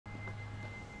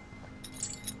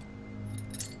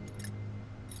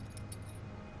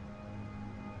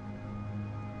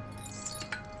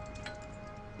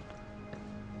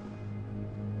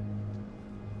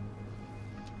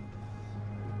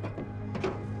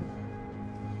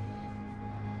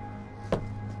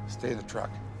Stay in the truck.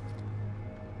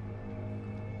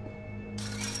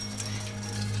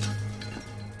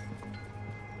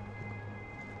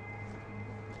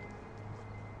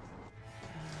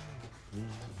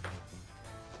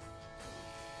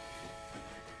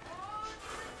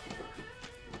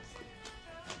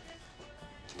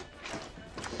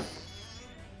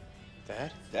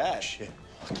 Dad? Dad? Shit.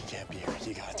 Look, you can't be here.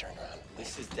 You gotta turn around.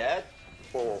 This is Dad?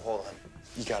 Whoa, hold on.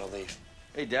 You gotta leave.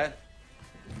 Hey, Dad.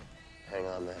 Hang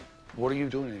on, man. What are you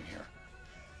doing in here?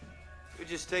 We're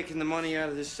just taking the money out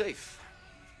of this safe.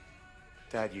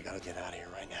 Dad, you gotta get out of here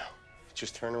right now.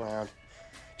 Just turn around.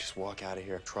 Just walk out of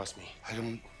here. Trust me. I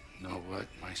don't know what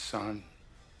my son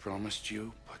promised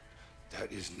you, but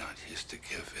that is not his to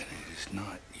give, and it is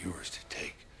not yours to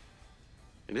take.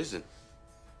 It isn't.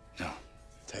 No.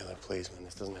 Taylor, please, man.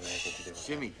 This doesn't have anything to do with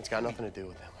Jimmy. them. It's got nothing to do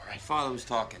with them, all My right? father was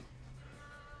talking.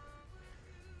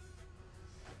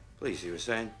 Please, you were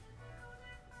saying?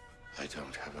 I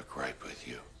don't have a gripe with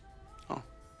you. Oh.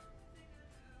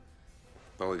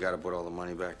 But we gotta put all the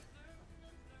money back.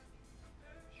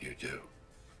 You do.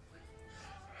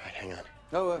 All right, hang on.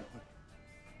 No, I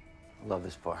love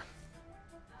this part.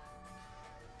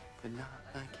 But not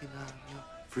like you love your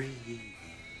freedom.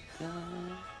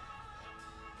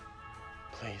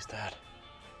 Please, Dad.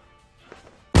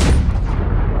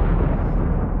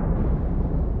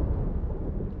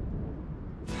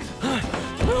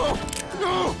 No!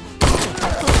 No!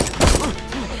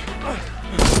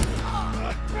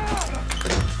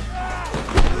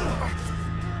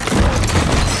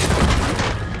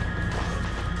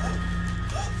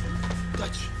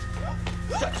 Dutch.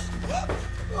 Dutch.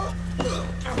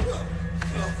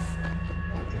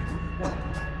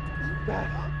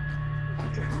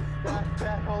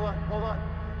 Dad, hold on.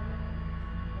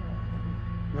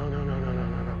 No.